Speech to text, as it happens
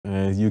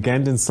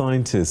Ugandan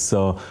scientists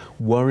are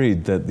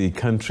worried that the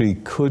country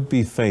could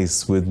be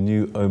faced with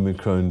new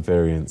Omicron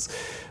variants.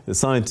 The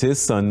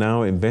scientists are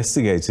now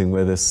investigating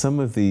whether some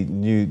of the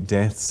new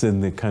deaths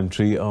in the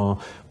country are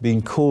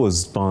being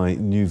caused by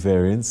new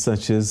variants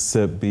such as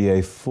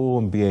BA.4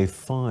 and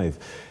BA.5.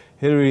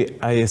 Hilary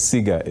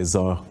Ayesiga is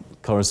our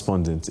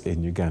correspondent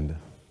in Uganda.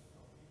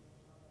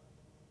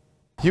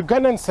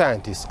 Ugandan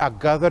scientists are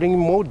gathering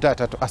more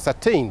data to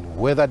ascertain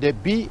whether the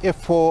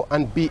BA.4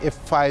 and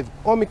BA.5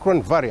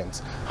 Omicron variants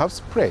have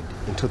spread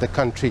into the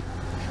country.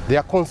 They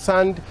are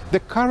concerned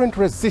the current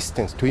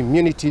resistance to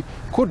immunity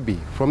could be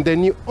from the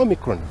new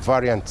Omicron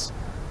variants.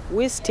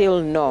 We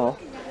still know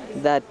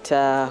that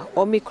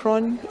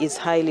Omicron is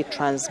highly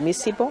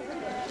transmissible.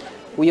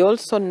 We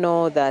also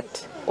know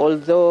that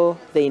although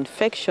the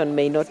infection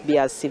may not be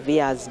as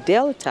severe as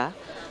Delta,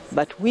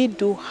 but we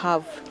do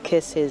have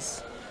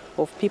cases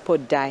of people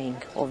dying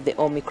of the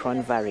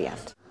Omicron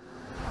variant.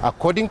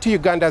 According to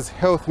Uganda's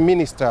Health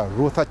Minister,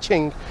 Ruth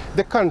Acheng,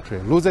 the country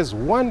loses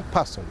one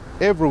person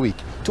every week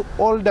to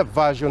older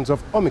versions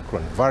of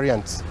Omicron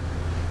variants.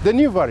 The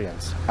new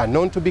variants are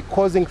known to be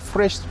causing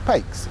fresh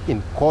spikes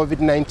in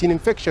COVID-19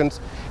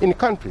 infections in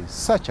countries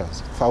such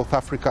as South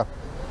Africa.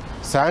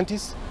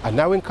 Scientists are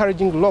now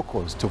encouraging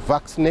locals to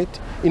vaccinate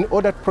in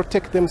order to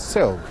protect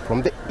themselves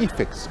from the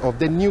effects of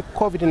the new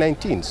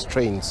COVID-19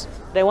 strains.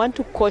 I want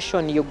to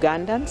caution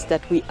Ugandans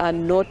that we are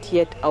not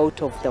yet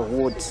out of the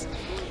woods.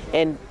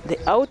 And the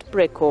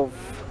outbreak of,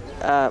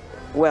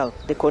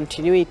 the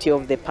continuity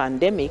of the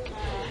pandemic,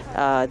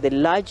 the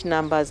large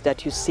numbers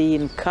that you see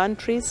in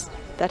countries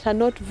that are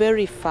not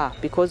very far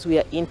because we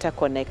are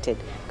interconnected,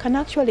 can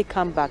actually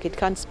come back. It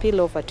can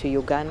spill over to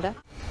Uganda.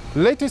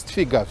 Latest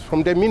figures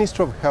from the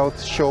Ministry of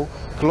Health show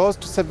close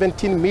to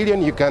 17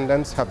 million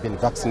Ugandans have been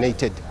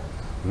vaccinated.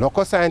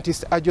 Local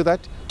scientists argue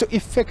that to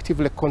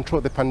effectively control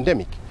the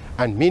pandemic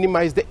and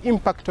minimize the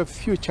impact of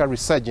future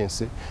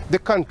resurgency, the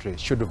country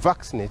should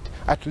vaccinate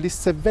at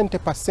least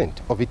 70%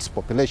 of its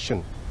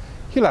population.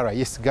 Hilary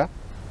Ayesiga,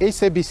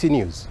 SABC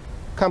News,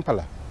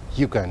 Kampala,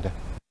 Uganda.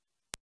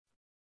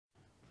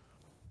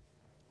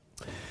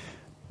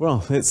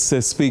 Well, let's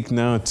speak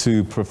now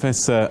to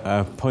Professor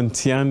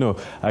Pontiano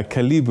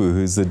Kaleebu,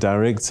 who's the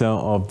Director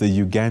of the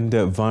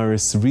Uganda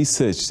Virus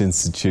Research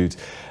Institute.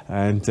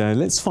 And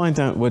let's find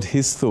out what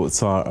his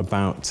thoughts are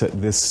about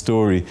this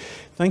story.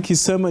 Thank you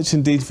so much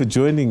indeed for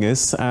joining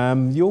us.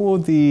 You're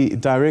the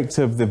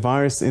Director of the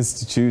Virus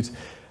Institute.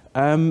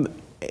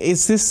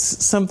 Is this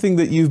something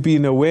that you've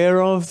been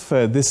aware of,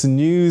 this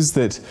news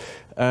that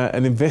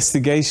an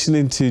investigation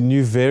into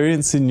new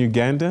variants in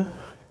Uganda?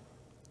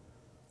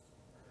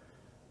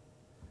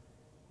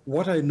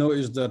 What I know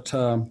is that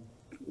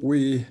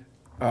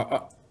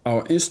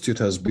our institute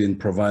has been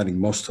providing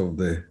most of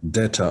the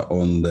data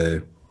on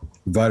the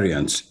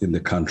variants in the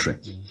country.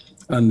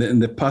 And in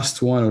the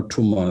past 1 or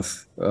 2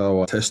 months,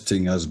 our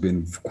testing has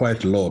been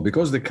quite low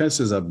because the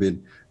cases have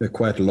been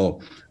quite low.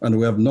 And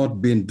we have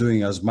not been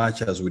doing as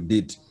much as we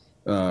did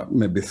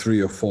maybe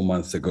 3 or 4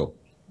 months ago.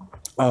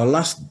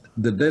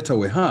 The data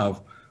we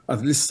have,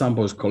 at least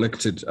samples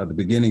collected at the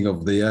beginning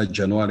of the year,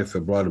 January,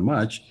 February,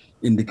 March,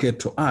 indicate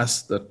to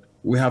us that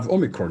we have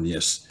Omicron,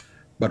 yes,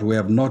 but we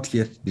have not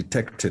yet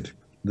detected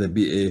the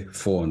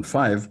BA.4 and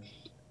 5.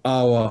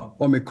 Our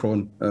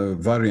Omicron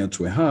variants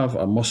we have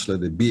are mostly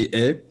the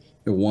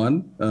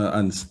BA.1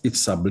 and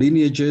its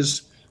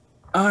sublineages,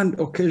 and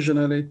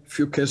occasionally,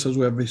 few cases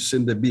we have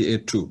seen the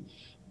BA.2.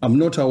 I'm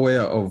not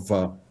aware of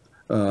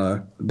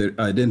the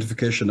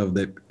identification of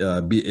the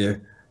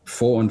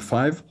BA.4 and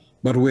 5,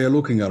 but we are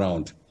looking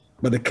around.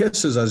 But the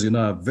cases, as you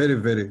know, are very,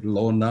 very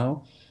low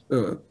now.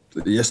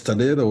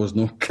 Yesterday, there was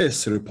no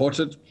case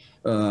reported.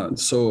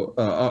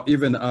 So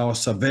even our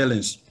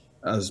surveillance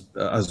has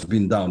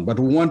been down, but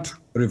we want to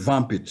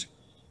revamp it.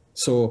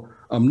 So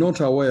I'm not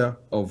aware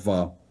of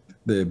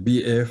the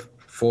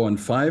BA.4 and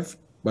 5,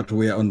 but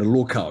we are on the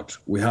lookout.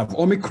 We have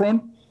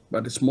Omicron,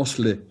 but it's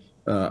mostly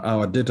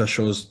our data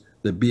shows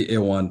the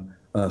BA.1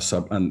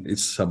 and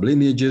its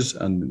sublineages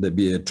and the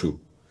BA.2.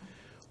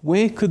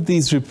 Where could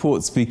these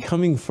reports be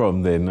coming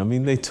from then? I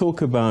mean, they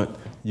talk about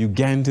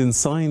Ugandan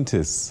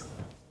scientists.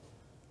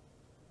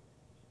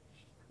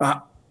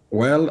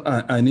 Well,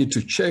 I need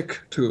to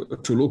check to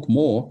look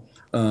more,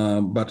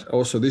 but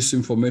also this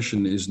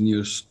information is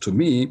news to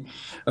me.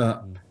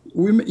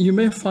 You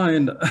may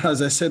find,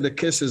 as I said, the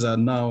cases are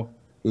now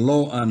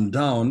low and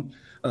down.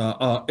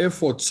 Our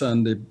efforts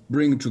and they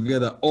bring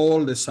together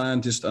all the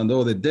scientists and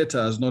all the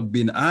data has not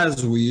been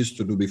as we used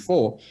to do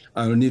before.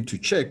 I will need to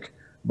check,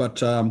 but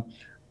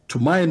to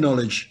my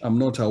knowledge, I'm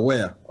not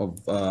aware of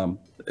a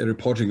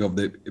reporting of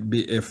the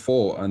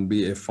BA.4 and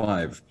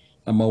BA.5.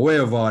 I'm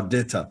aware of our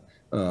data.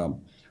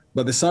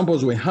 But the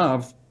samples we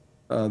have,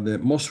 the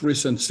most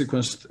recent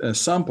sequenced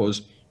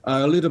samples,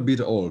 are a little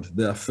bit old.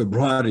 They are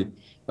February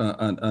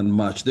and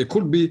March. There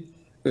could be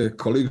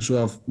colleagues who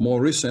have more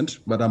recent,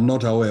 but I'm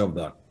not aware of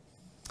that.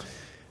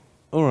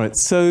 All right.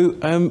 So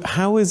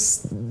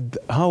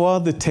how are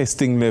the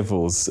testing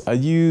levels? Are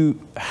you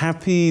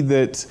happy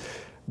that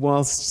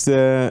whilst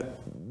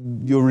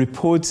you're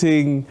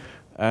reporting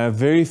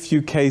very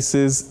few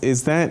cases.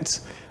 Is that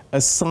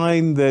a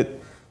sign that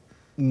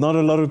not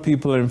a lot of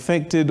people are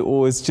infected,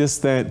 or it's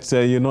just that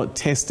you're not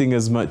testing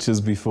as much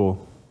as before?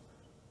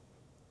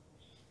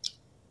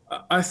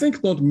 I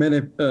think not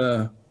many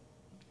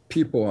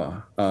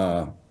people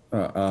are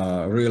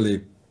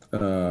really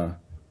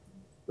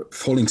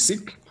falling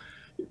sick,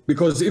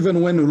 because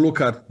even when you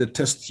look at the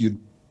tests you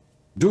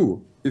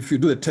do, if you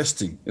do the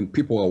testing and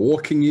people are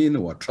walking in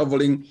or are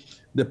traveling,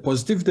 the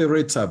positivity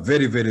rates are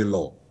very, very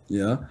low.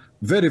 Yeah,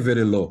 very,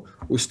 very low.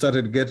 We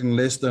started getting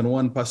less than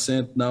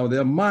 1%. Now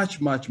they're much,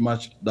 much,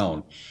 much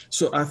down.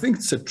 So I think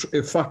it's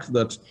a fact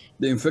that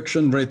the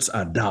infection rates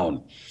are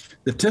down.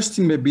 The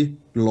testing may be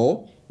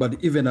low,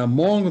 but even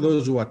among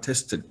those who are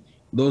tested,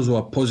 those who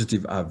are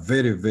positive are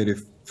very, very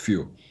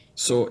few.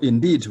 So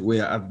indeed, we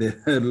are at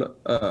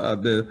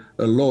the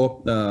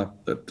low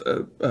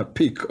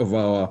peak of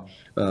our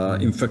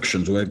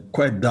infections. We're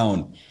quite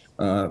down,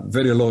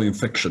 very low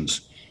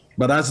infections.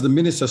 But as the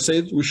minister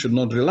said, we should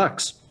not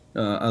relax.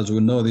 As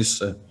we know,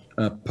 this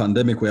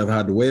pandemic, we have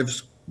had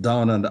waves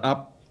down and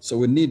up, so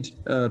we need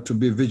to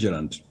be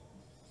vigilant.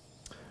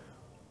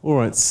 All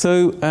right,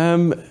 so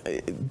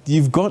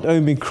you've got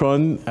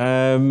Omicron,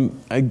 and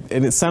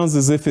it sounds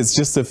as if it's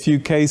just a few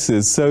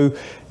cases. So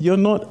you're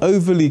not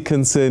overly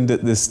concerned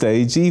at this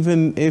stage,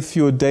 even if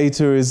your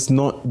data is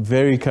not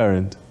very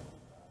current?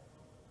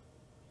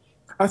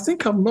 I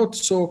think I'm not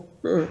so...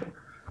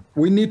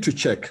 we need to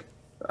check.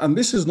 And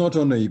this is not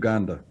only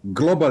Uganda.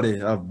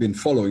 Globally, I've been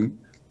following.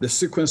 The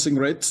sequencing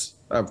rates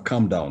have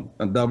come down,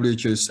 and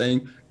WHO is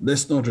saying,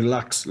 let's not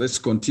relax, let's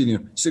continue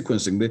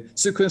sequencing. The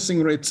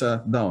sequencing rates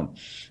are down.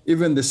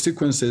 Even the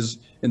sequences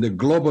in the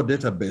global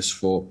database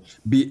for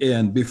BA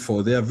and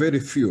BA.4, they are very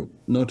few,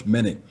 not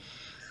many.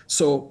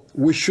 So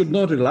we should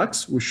not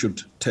relax, we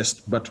should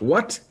test. But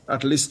what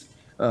at least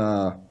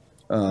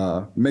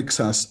makes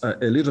us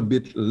a little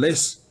bit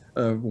less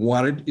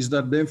worried is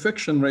that the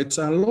infection rates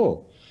are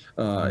low.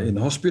 In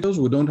hospitals,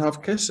 we don't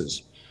have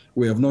cases.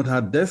 We have not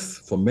had death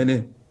for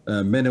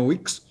many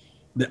weeks.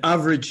 The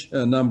average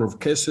number of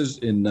cases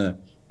in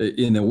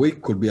a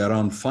week could be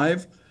around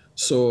 5.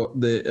 So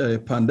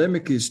the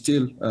pandemic is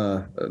still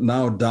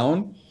now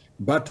down,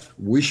 but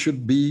we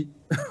should be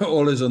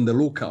always on the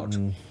lookout.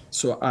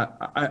 So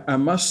I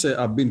must say,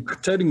 I've been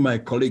telling my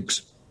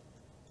colleagues,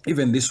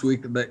 even this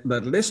week,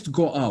 that let's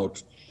go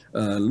out.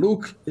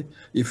 Look,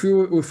 if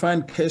we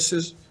find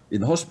cases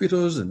in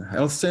hospitals and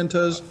health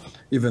centers,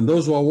 even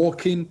those who are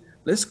walking,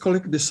 let's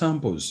collect the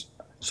samples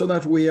so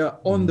that we are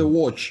on the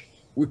watch.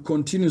 We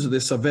continue the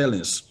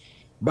surveillance.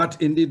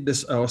 But indeed,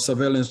 our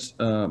surveillance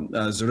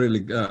has really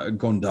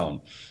gone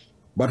down.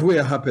 But we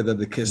are happy that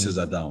the cases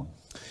are down.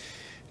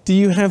 Do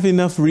you have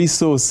enough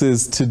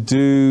resources to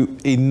do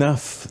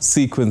enough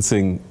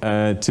sequencing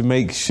to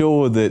make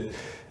sure that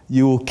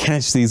you will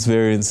catch these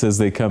variants as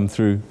they come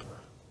through?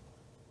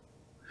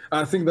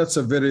 I think that's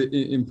a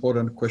very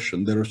important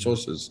question, the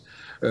resources.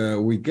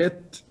 We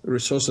get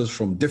resources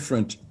from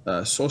different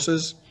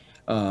sources,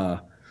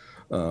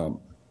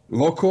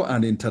 local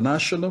and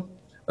international.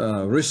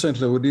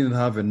 Recently, we didn't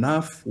have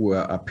enough. We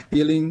are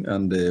appealing,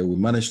 and we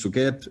managed to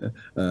get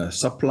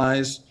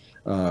supplies.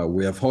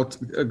 We have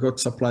got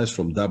supplies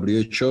from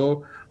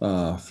WHO,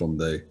 from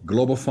the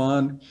Global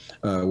Fund.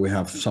 We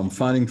have some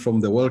funding from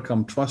the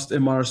Wellcome Trust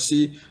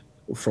MRC,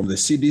 from the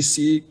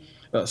CDC.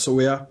 So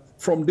we are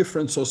from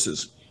different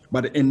sources.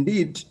 But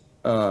indeed,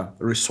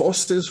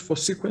 resources for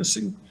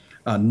sequencing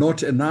are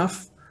not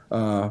enough.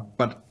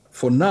 But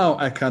for now,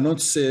 I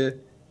cannot say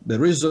the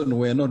reason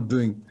we're not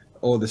doing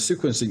all the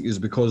sequencing is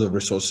because of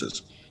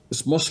resources.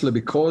 It's mostly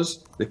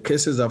because the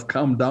cases have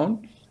come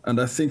down,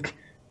 and I think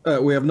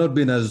we have not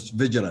been as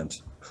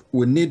vigilant.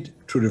 We need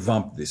to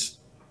revamp this.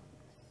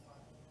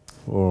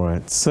 All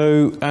right.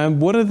 So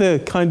what are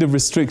the kind of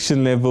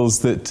restriction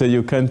levels that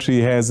your country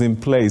has in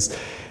place?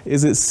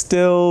 Is it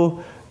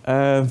still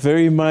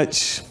very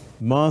much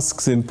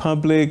masks in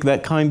public,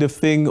 that kind of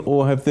thing,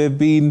 or have there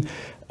been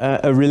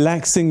a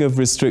relaxing of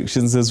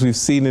restrictions as we've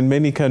seen in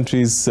many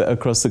countries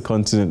across the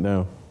continent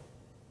now?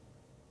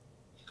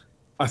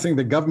 I think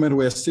the government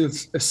were still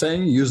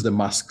saying use the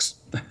masks,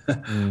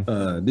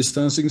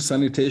 distancing,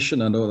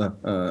 sanitation, and all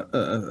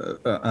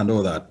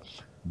that.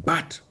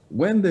 But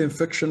when the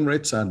infection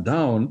rates are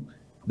down,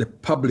 the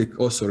public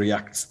also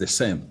reacts the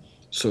same.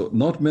 So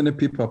not many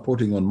people are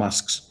putting on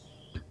masks.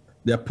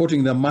 They are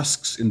putting their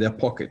masks in their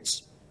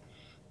pockets.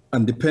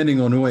 And depending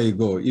on where you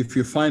go, if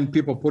you find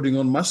people putting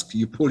on masks,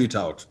 you pull it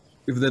out.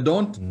 If they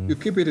don't, you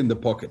keep it in the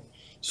pocket.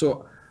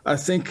 So I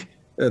think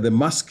the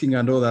masking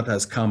and all that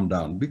has come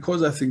down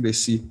because I think they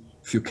see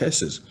few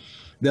cases.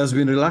 There's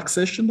been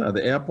relaxation at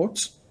the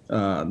airports.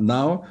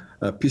 Now,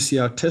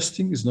 PCR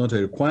testing is not a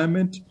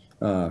requirement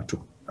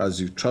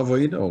as you travel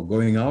in or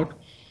going out.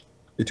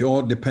 It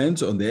all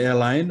depends on the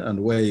airline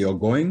and where you're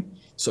going.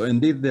 So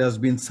indeed, there's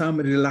been some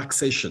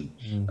relaxation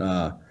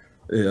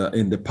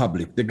in the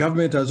public. The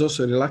government has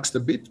also relaxed a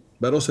bit,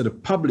 but also the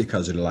public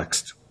has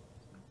relaxed.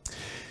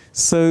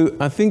 So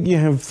I think you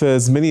have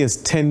as many as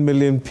 10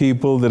 million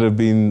people that have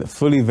been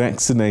fully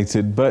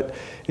vaccinated, but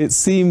it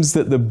seems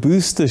that the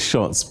booster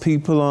shots,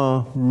 people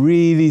are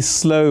really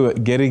slow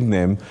at getting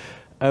them.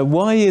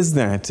 Why is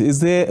that?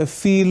 Is there a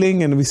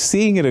feeling, and we're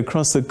seeing it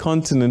across the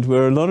continent,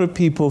 where a lot of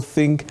people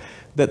think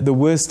that the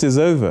worst is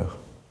over?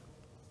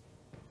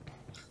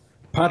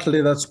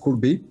 Partly that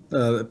could be.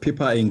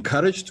 People are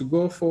encouraged to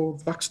go for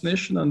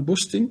vaccination and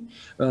boosting,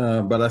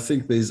 but I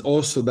think there is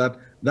also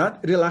that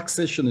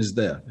relaxation is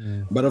there.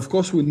 But of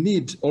course, we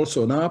need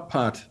also on our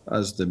part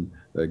as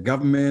the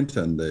government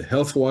and the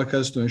health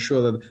workers to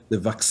ensure that the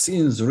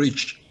vaccines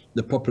reach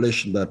the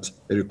population that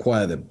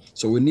require them.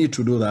 So we need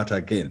to do that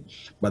again.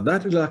 But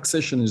that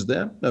relaxation is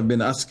there. I've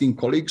been asking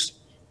colleagues,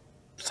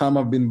 some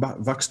have been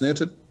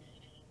vaccinated.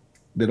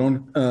 They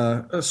don't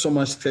so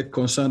much take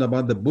concern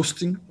about the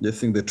boosting. They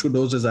think the 2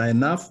 doses are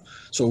enough.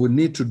 So we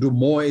need to do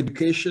more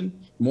education,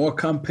 more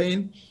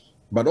campaign,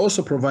 but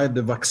also provide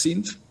the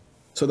vaccines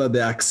so that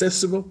they're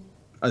accessible.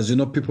 As you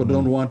know, people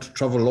don't want to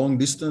travel long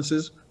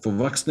distances for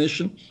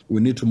vaccination.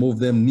 We need to move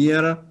them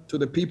nearer to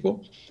the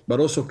people, but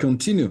also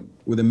continue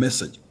with the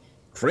message.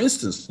 For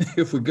instance,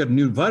 if we get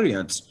new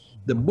variants,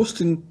 the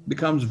boosting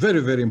becomes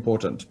very, very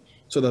important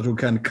so that we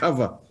can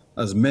cover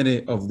as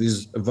many of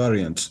these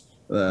variants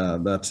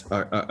that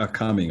are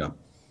coming up.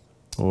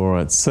 All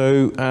right.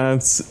 So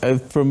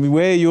from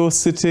where you're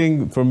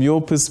sitting, from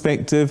your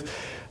perspective,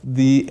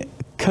 the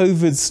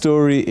COVID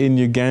story in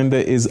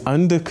Uganda is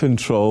under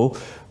control,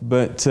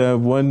 but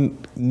one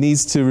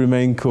needs to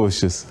remain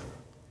cautious.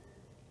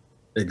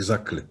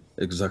 Exactly.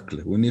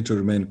 We need to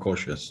remain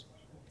cautious.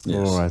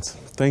 Yes. All right.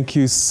 Thank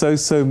you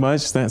so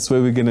much. That's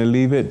where we're going to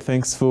leave it.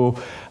 Thanks for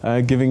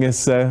giving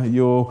us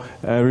your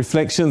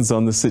reflections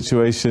on the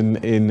situation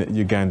in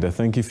Uganda.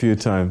 Thank you for your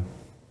time.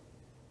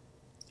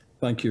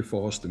 Thank you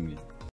for hosting me.